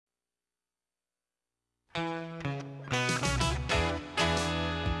Hi,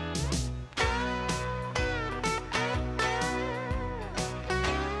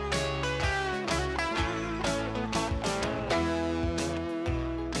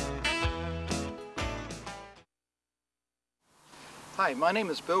 my name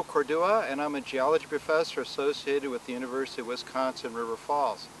is Bill Cordua, and I'm a geology professor associated with the University of Wisconsin River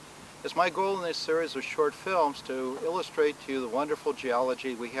Falls. It's my goal in this series of short films to illustrate to you the wonderful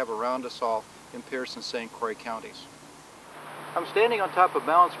geology we have around us all in Pierce and St. Croix counties. I'm standing on top of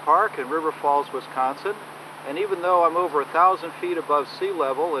Mounds Park in River Falls, Wisconsin, and even though I'm over 1,000 feet above sea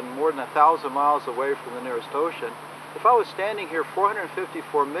level and more than 1,000 miles away from the nearest ocean, if I was standing here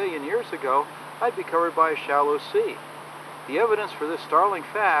 454 million years ago, I'd be covered by a shallow sea. The evidence for this startling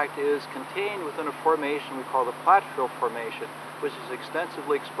fact is contained within a formation we call the Platteville Formation, which is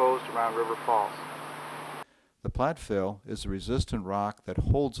extensively exposed around River Falls. The Platteville is a resistant rock that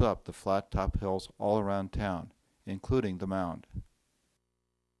holds up the flat-top hills all around town, including the mound.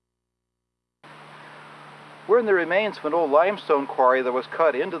 We're in the remains of an old limestone quarry that was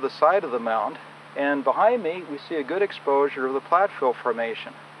cut into the side of the mound, and behind me we see a good exposure of the Platteville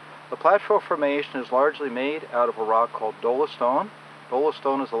Formation. The Platteville Formation is largely made out of a rock called dolostone.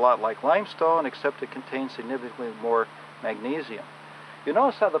 Dolostone is a lot like limestone, except it contains significantly more magnesium. You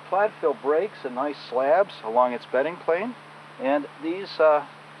notice how the Platteville breaks in nice slabs along its bedding plane, and these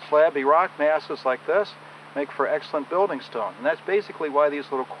slabby rock masses like this make for excellent building stone. And that's basically why these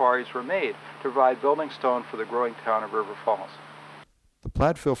little quarries were made, to provide building stone for the growing town of River Falls. The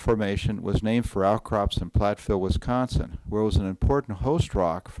Platteville Formation was named for outcrops in Platteville, Wisconsin, where it was an important host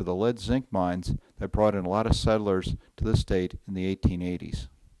rock for the lead-zinc mines that brought in a lot of settlers to the state in the 1880s.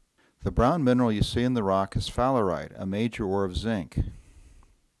 The brown mineral you see in the rock is fowlerite, a major ore of zinc.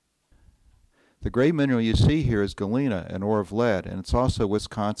 The gray mineral you see here is galena, an ore of lead, and it's also a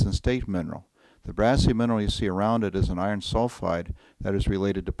Wisconsin state mineral. The brassy mineral you see around it is an iron sulfide that is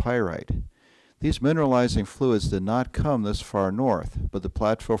related to pyrite. These mineralizing fluids did not come this far north, but the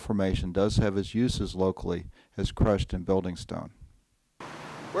Platteville Formation does have its uses locally as crushed in building stone.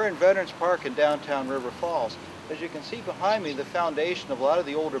 We're in Veterans Park in downtown River Falls. As you can see behind me, the foundation of a lot of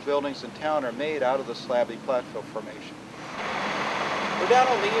the older buildings in town are made out of the slabby Platteville Formation. We're down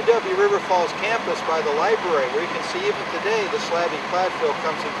on the UW River Falls campus by the library, where you can see even today the slabby Platteville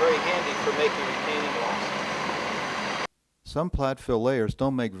comes in very handy for making retaining walls. Some Platteville layers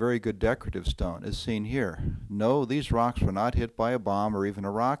don't make very good decorative stone, as seen here. No, these rocks were not hit by a bomb or even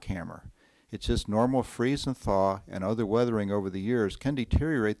a rock hammer. It's just normal freeze and thaw, and other weathering over the years can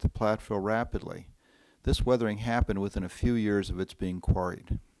deteriorate the Platteville rapidly. This weathering happened within a few years of its being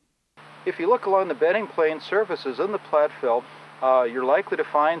quarried. If you look along the bedding plane surfaces in the Platteville, you're likely to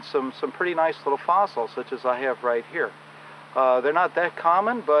find some pretty nice little fossils, such as I have right here. They're not that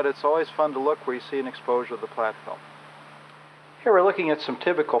common, but it's always fun to look where you see an exposure of the Platteville. Here we're looking at some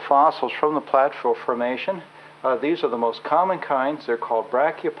typical fossils from the Platteville Formation. These are the most common kinds. They're called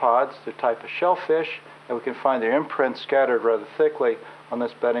brachiopods. They're a type of shellfish, and we can find their imprints scattered rather thickly on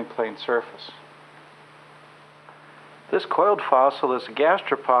this bedding plane surface. This coiled fossil is a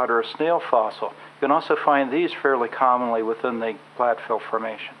gastropod or a snail fossil. You can also find these fairly commonly within the Platteville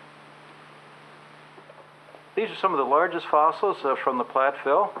Formation. These are some of the largest fossils from the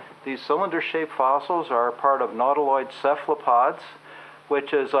Platteville. These cylinder-shaped fossils are part of nautiloid cephalopods,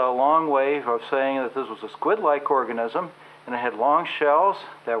 which is a long way of saying that this was a squid-like organism, and it had long shells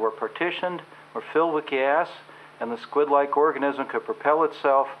that were partitioned or filled with gas, and the squid-like organism could propel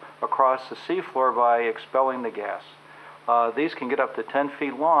itself across the seafloor by expelling the gas. These can get up to 10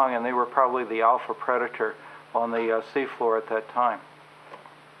 feet long, and they were probably the alpha predator on the seafloor at that time.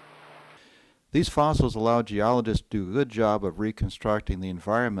 These fossils allow geologists to do a good job of reconstructing the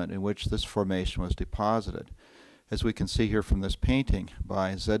environment in which this formation was deposited, as we can see here from this painting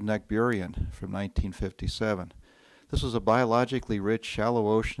by Zdeněk Burian from 1957. This was a biologically rich, shallow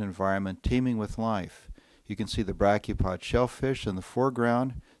ocean environment teeming with life. You can see the brachiopod shellfish in the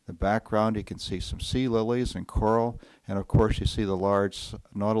foreground. In the background you can see some sea lilies and coral, and of course you see the large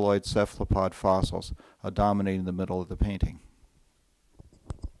nautiloid cephalopod fossils dominating the middle of the painting.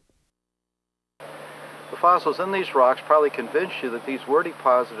 The fossils in these rocks probably convince you that these were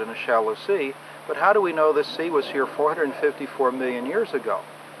deposited in a shallow sea, but how do we know this sea was here 454 million years ago?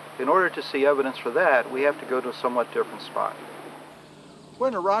 In order to see evidence for that, we have to go to a somewhat different spot. We're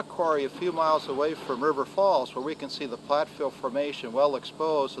in a rock quarry a few miles away from River Falls, where we can see the Platteville Formation well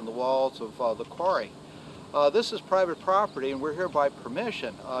exposed in the walls of the quarry. This is private property, and we're here by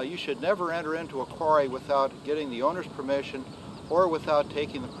permission. You should never enter into a quarry without getting the owner's permission or without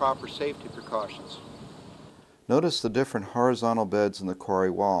taking the proper safety precautions. Notice the different horizontal beds in the quarry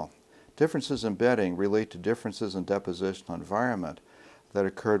wall. Differences in bedding relate to differences in depositional environment that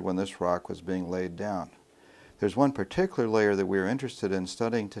occurred when this rock was being laid down. There's one particular layer that we are interested in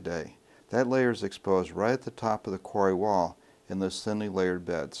studying today. That layer is exposed right at the top of the quarry wall in those thinly layered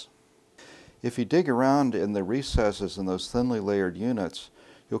beds. If you dig around in the recesses in those thinly layered units,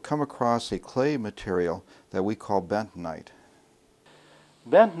 you'll come across a clay material that we call bentonite.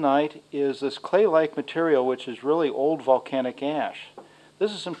 Bentonite is this clay-like material which is really old volcanic ash.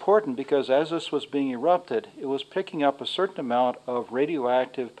 This is important because as this was being erupted, it was picking up a certain amount of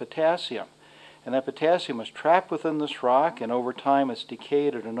radioactive potassium. And that potassium was trapped within this rock, and over time it's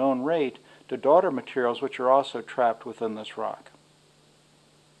decayed at a known rate to daughter materials which are also trapped within this rock.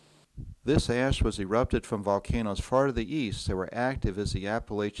 This ash was erupted from volcanoes far to the east that were active as the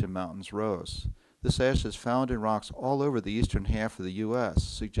Appalachian Mountains rose. This ash is found in rocks all over the eastern half of the U.S.,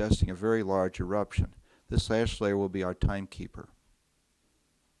 suggesting a very large eruption. This ash layer will be our timekeeper.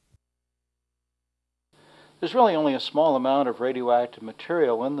 There's really only a small amount of radioactive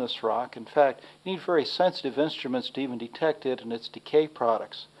material in this rock. In fact, you need very sensitive instruments to even detect it and its decay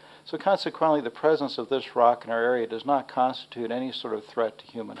products. So consequently, the presence of this rock in our area does not constitute any sort of threat to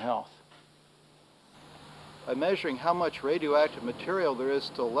human health. By measuring how much radioactive material there is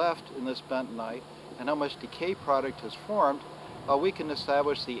still left in this bentonite and how much decay product has formed, we can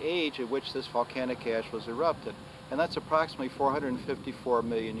establish the age at which this volcanic ash was erupted, and that's approximately 454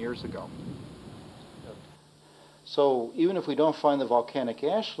 million years ago. So even if we don't find the volcanic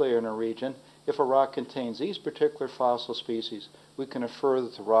ash layer in a region, if a rock contains these particular fossil species, we can infer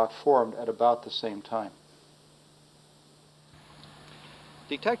that the rock formed at about the same time.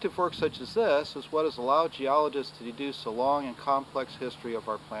 Detective work such as this is what has allowed geologists to deduce a long and complex history of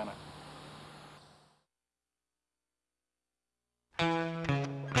our planet.